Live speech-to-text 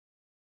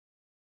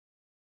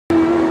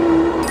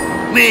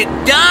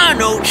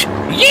McDonald's?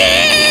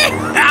 Yeah!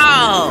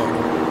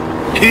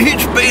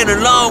 It's been a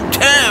long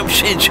time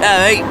since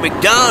I ate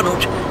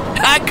McDonald's.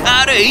 I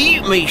gotta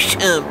eat me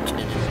something.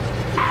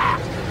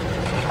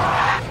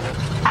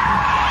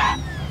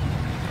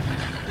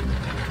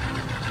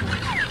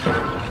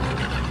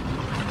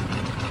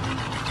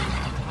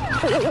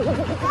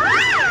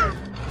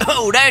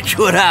 Oh, that's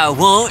what I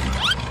want.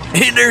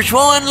 And there's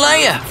one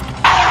left.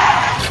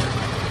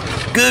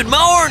 Good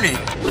morning.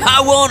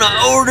 I want to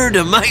order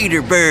the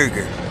Mater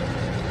Burger.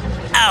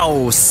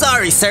 Oh,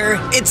 sorry, sir.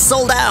 It's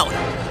sold out.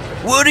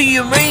 What do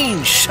you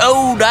mean,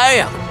 sold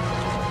out?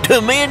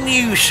 The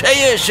menu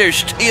says there's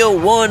still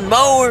one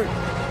more.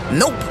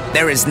 Nope,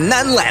 there is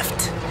none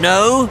left.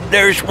 No,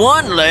 there's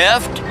one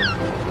left.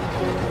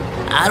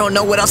 I don't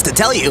know what else to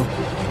tell you.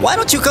 Why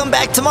don't you come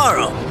back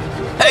tomorrow?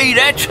 Hey,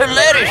 that's a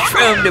lettuce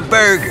from the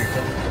burger.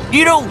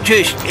 You don't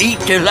just eat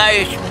the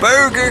last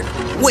burger.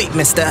 Wait,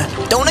 mister,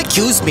 don't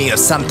accuse me of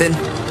something.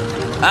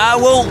 I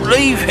won't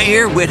leave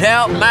here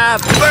without my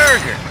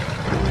burger.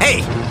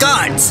 Hey,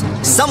 guards!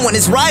 Someone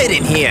is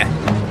rioting here.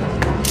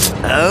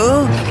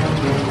 Oh?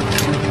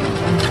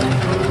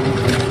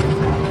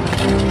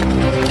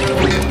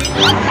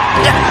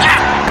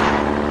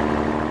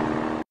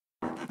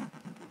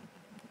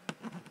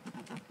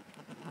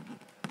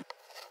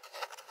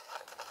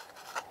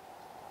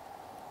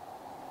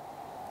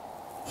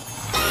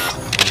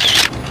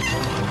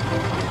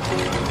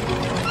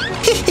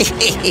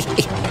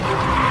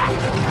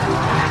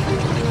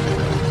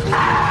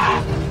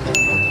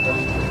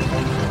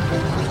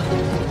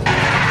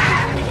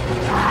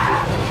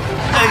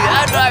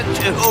 I'd like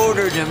to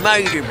order the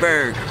Mater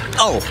Burger.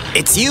 Oh,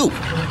 it's you.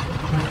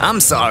 I'm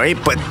sorry,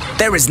 but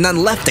there is none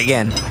left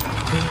again.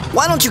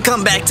 Why don't you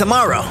come back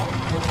tomorrow?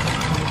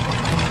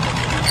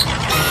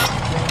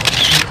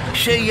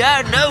 See,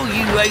 I know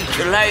you ate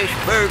the last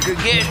burger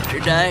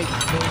yesterday,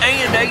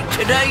 and ate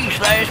today's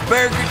last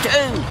burger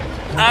too.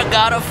 I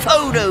got a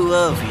photo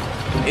of you,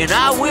 and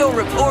I will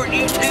report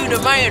you to the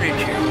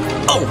manager.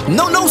 Oh,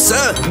 no,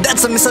 sir.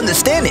 That's a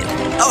misunderstanding.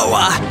 Oh,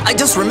 I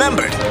just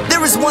remembered.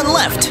 There is one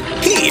left.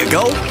 Here you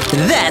go.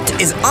 That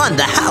is on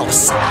the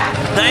house.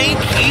 Thank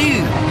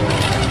you.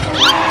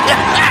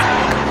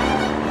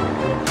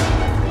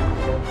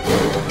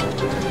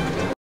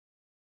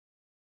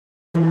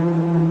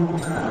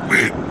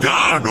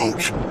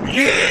 McDonald's?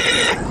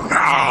 Yeah!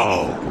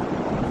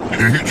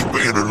 It's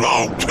been a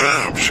long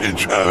time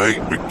since I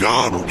ate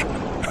McDonald's.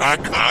 I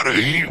gotta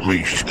eat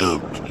me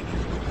something.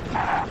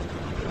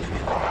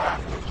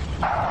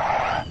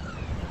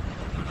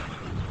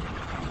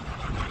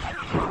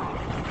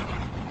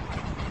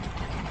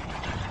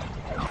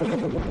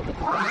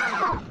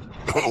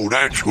 Oh,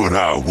 that's what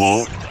I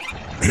want.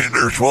 And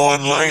there's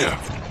one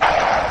left.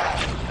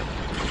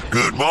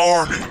 Good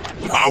morning.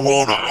 I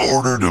want to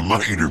order the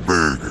Mater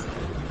Burger.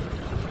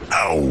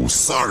 Oh,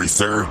 sorry,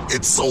 sir.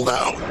 It's sold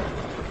out.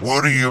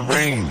 What do you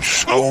mean,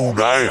 sold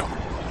out?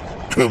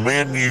 The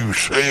menu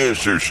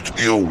says there's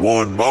still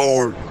one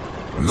more.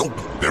 Nope,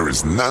 there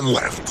is none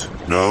left.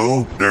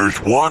 No, there's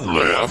one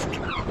left.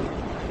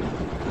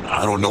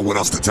 I don't know what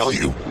else to tell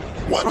you.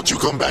 Why don't you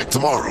come back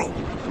tomorrow?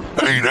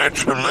 Hey,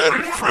 that's a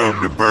lettuce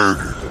from the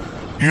burger.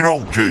 You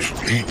don't just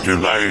eat the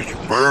last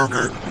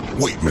burger.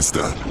 Wait,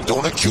 mister,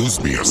 don't accuse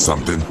me of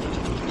something.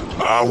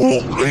 I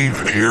won't leave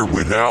here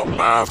without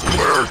my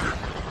burger.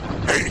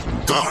 Hey,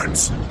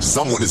 guards,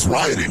 someone is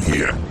rioting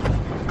here.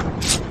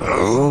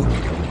 Oh?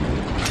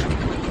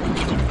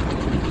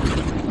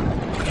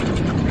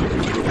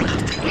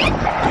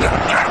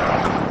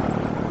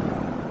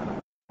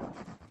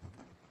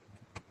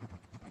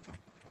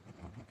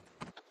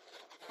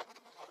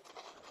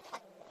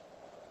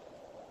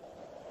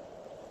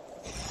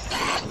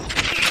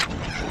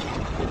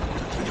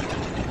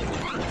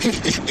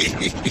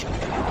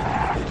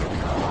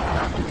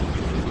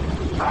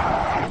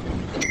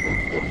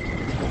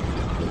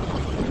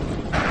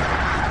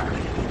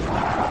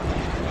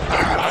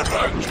 I'd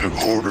like to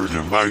order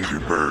the Mater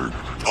Burger.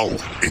 Oh,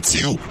 it's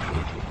you.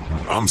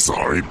 I'm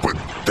sorry, but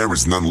there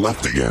is none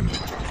left again.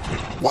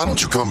 Why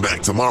don't you come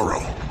back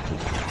tomorrow?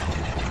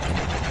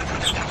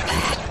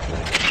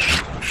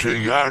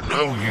 See, I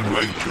know you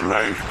ate the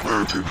last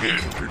burger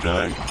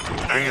yesterday,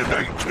 and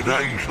ate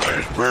today's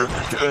last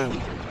burger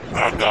too.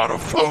 I got a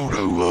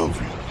photo of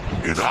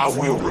you, and I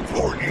will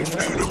report you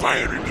to the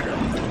manager.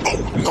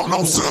 Oh,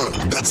 no, sir.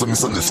 That's a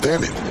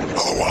misunderstanding.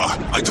 Oh,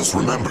 I just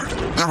remembered.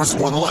 There is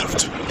one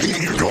left. Here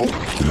you go.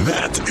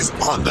 That is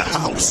on the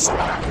house.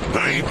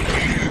 Thank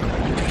you.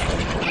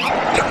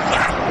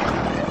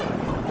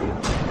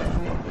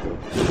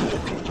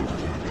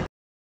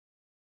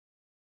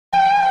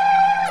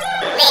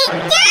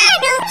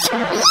 McDonald's!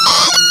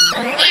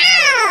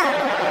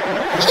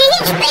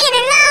 It's been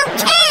a long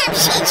time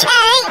since I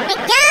ate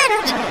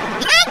McDonald's.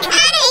 I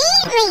gotta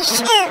eat me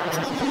something.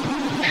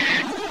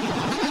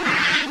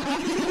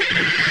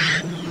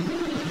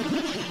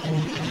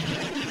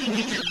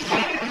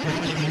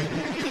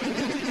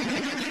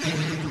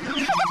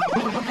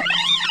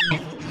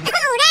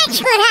 Oh, that's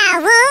what I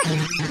want.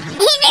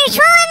 And there's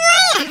one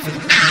left.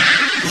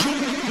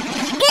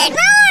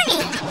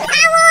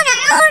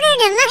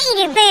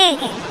 tomato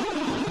burger.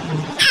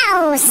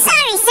 Oh,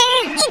 sorry, sir.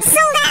 It's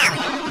sold out.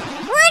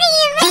 What do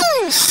you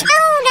mean,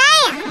 sold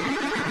out?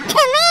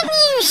 The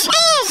menu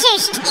says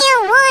there's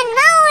still one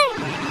more.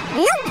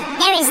 Nope,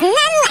 there is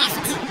none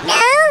left.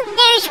 No,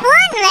 there's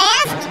one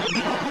left.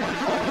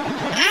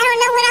 I don't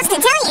know what else to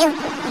tell you.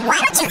 Why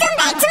don't you come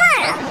back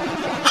tomorrow?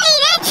 Hey,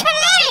 that's a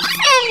letter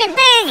from the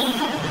burger.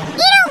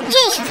 You don't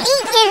just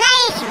eat the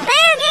last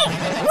burger.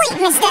 Wait,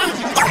 mister,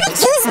 don't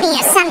accuse me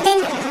of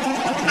something.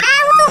 I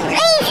won't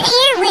leave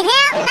here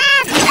without my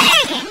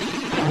burger.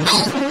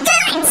 Hey,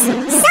 guards!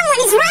 Someone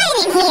is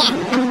riding here!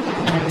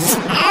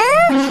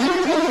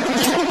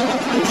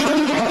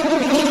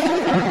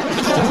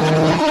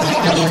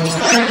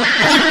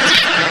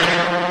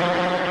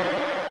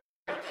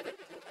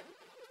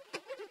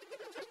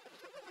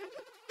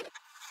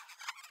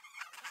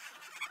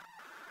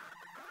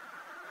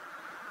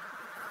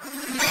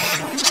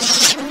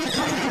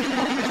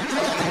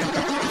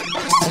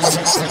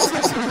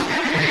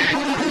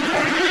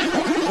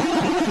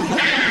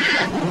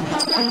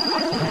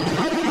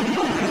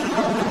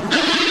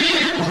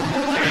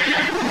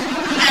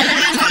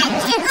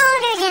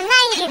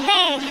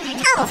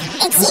 Oh,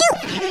 it's you!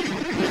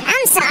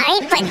 I'm sorry,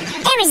 but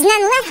there is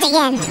none left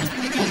again.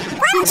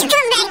 Why don't you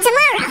come back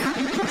tomorrow?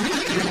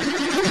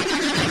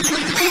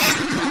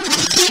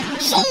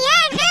 See,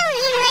 I know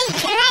you ate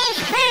your last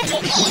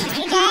burger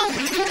yesterday.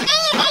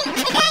 And ate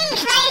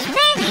today's last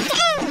burger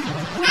too.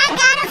 I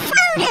got a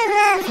photo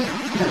of you,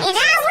 and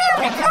I will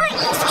report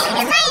you to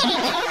the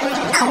manager.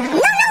 Oh,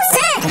 no,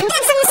 sir!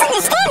 That's a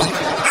misunderstanding.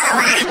 Oh,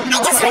 I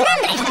just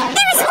remembered.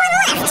 There is one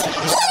left.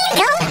 Here you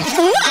go.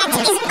 That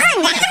is on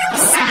the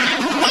house.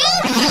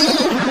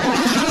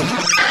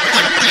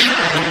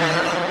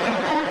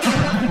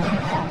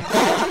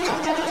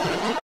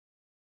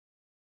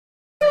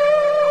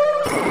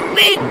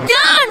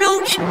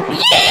 McDonald's?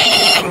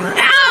 Yeah!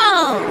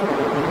 Oh!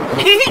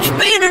 It's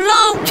been a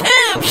long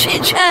time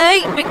since I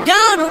ate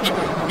McDonald's.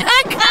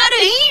 I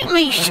gotta eat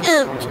me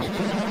something.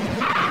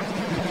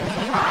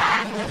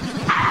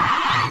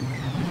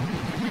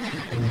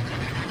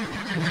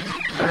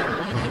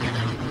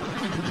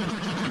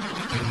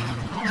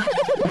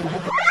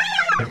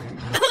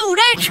 Oh,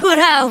 that's what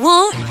I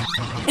want.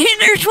 And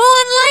there's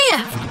one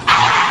left.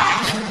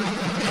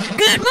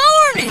 Good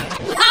morning.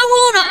 I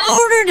want to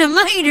order the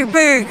tomato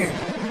burger.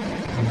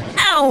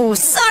 Oh,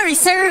 sorry,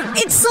 sir.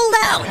 It's sold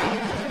out.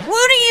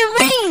 What do you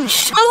mean,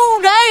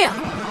 sold out?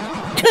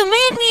 The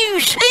menu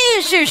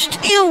says there's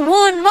still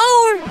one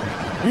more.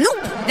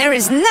 Nope, there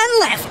is none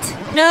left.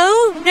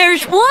 No,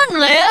 there's one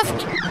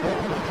left.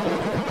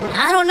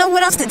 I don't know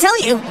what else to tell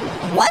you.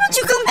 Why don't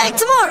you come back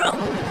tomorrow?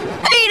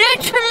 Hey,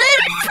 that's a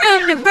letter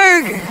from the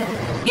burger.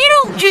 You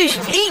don't just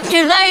eat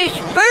the last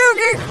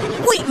burger.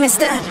 Wait,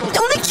 mister,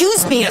 don't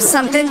accuse me of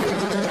something.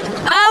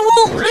 I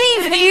won't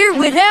leave here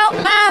without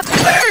my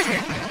burger.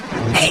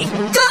 Hey,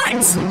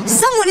 guards!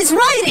 Someone is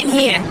riding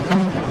here.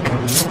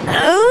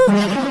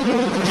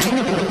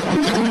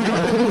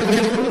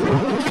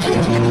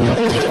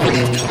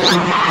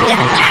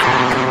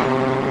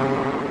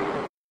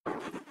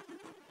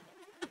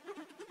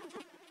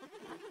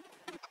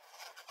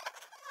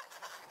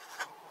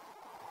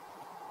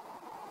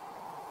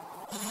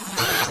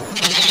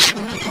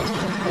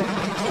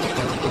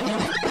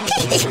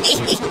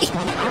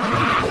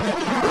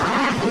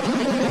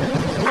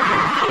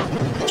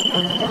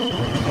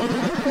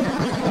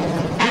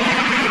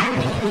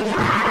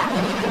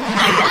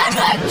 I'd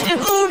like to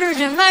order the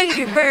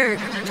tomato burger.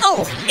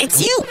 Oh, it's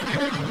you.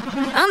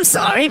 I'm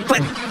sorry,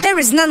 but there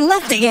is none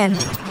left again.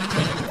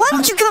 Why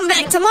don't you come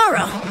back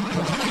tomorrow?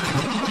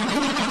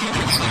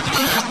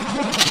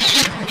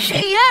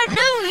 See, I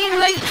knew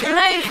you ate the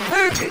last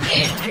burger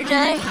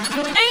yesterday,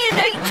 and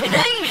ate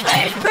today's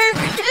last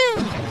burger too.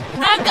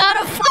 I got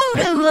a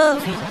photo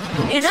of you,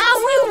 and I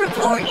will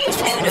report you to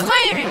the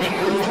manager.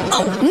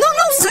 Oh, no,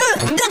 sir.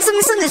 That's a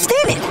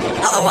misunderstanding.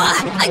 Oh,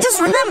 I just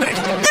remembered.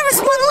 There is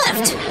one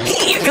left.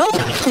 Here you go.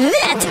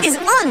 That is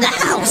on the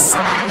house.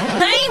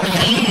 Thank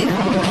you.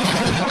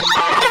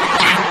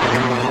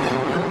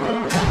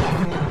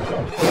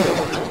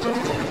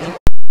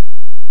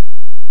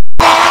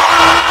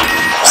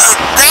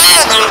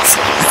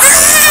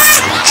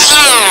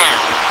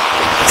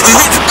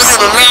 It's been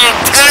a long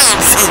time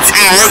since I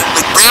ate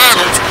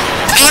McDonald's.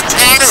 I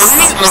gotta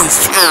eat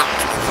myself.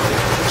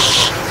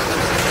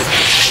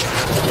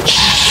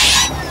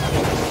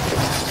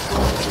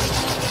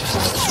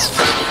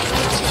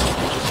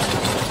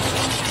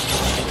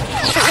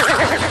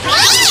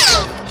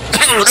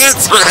 Oh,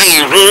 that's what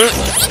I heard.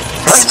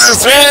 And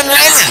there's one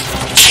left.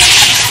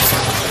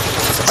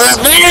 And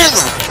then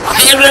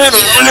I ran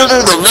over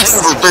the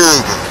tomato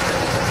burger.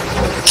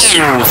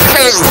 You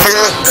fancy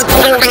it's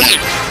sold out.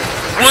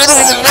 What do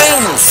you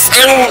mean,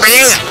 sold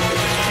out?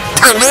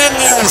 The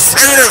menu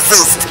says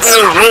there's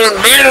still one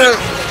there.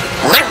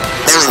 What?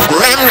 There's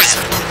one left.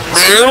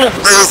 No,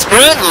 there's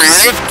one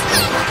left.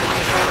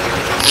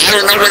 I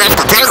don't know what else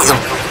to tell you.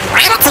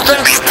 Why don't you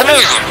come back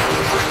tomorrow?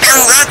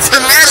 Oh, that's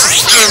another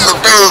in the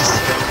burger.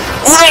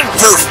 You don't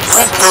just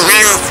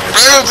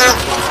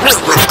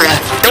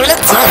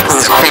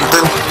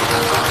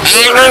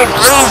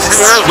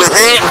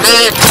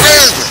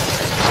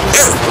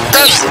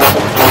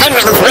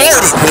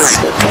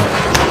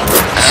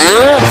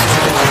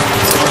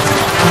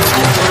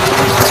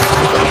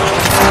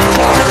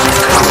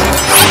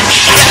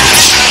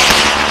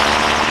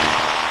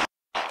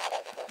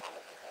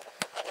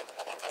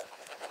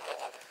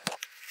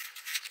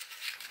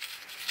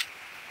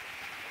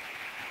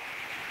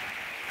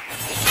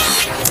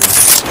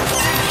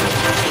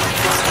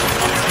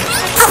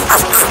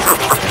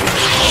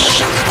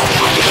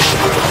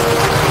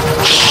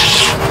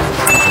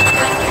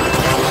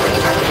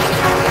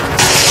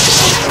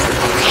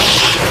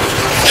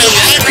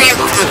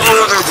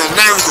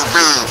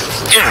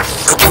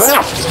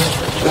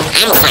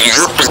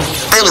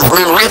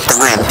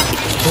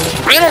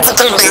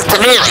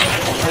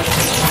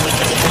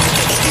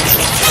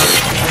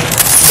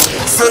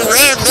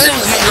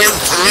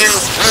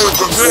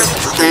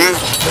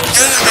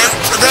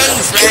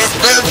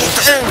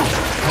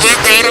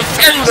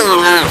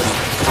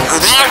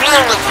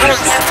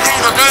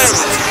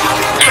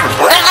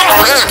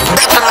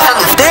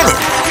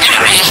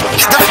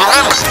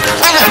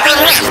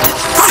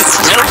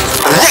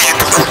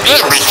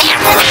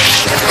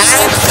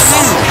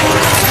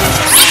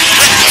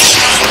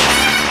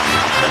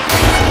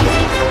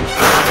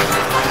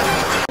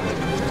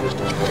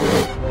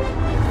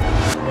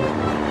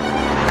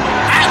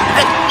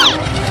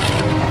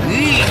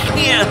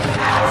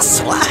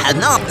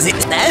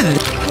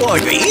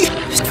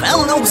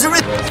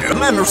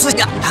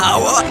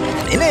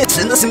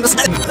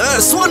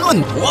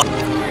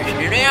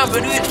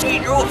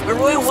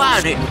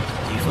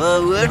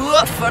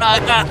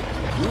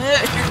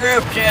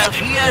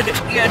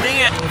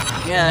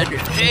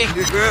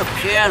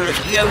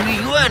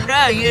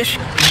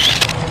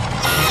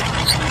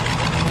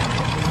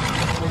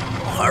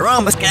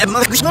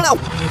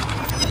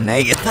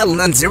Nej, jag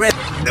talar inte rätt.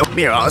 Då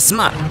blir jag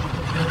smart.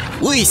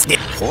 Visst det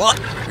på.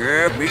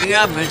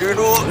 Bygga med det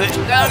då.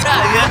 Ska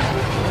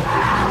där.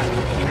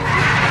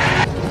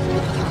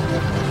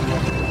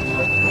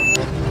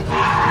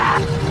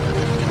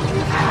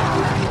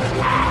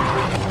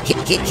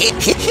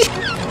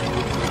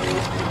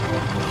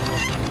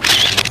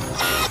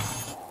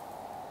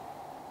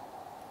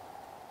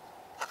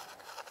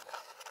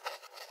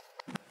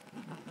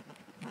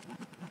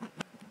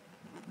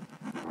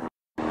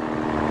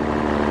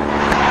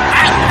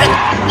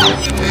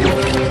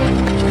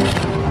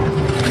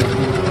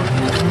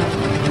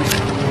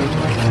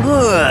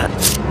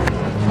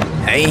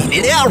 Hey,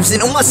 det är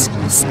sin omas.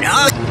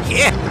 Snack.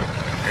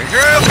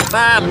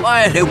 Fan, vad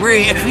är det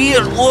blir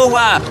fel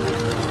over?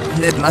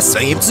 Det måste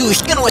ju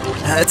zuskan och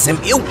att sen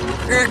jo.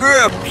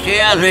 Grupp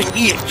kärlek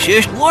i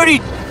just morgon.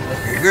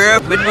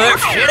 Gruppen med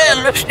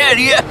själva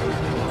stadiga.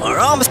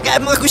 Ram ska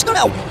man kusta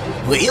då.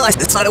 Vi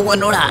läste det så det var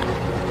nog där.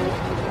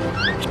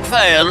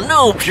 Fel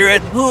nog så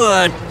rätt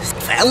hund.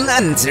 Fel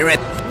nan så rätt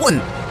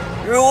hund.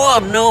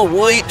 Rob no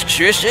wait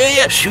så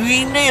säger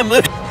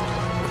svinnemut.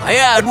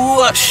 Jag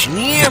då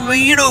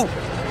snämmer då.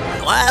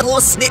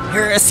 Vad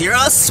snicker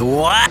sira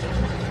så.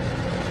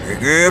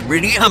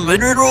 Gruppen i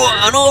använder då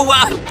anova.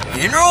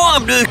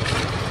 Enorm du.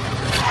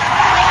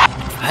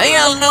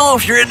 Fel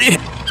nog så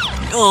rätt.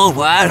 Åh,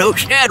 vad då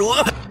ska då?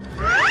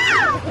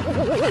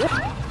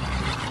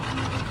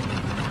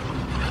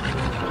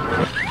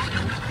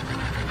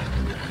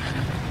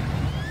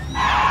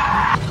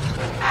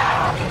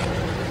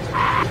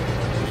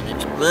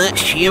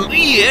 Чем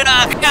и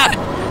рака,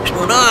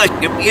 что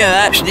наким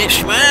я не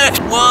смерть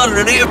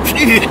мало не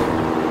пси.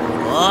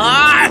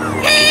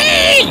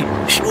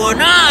 Что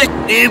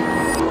наким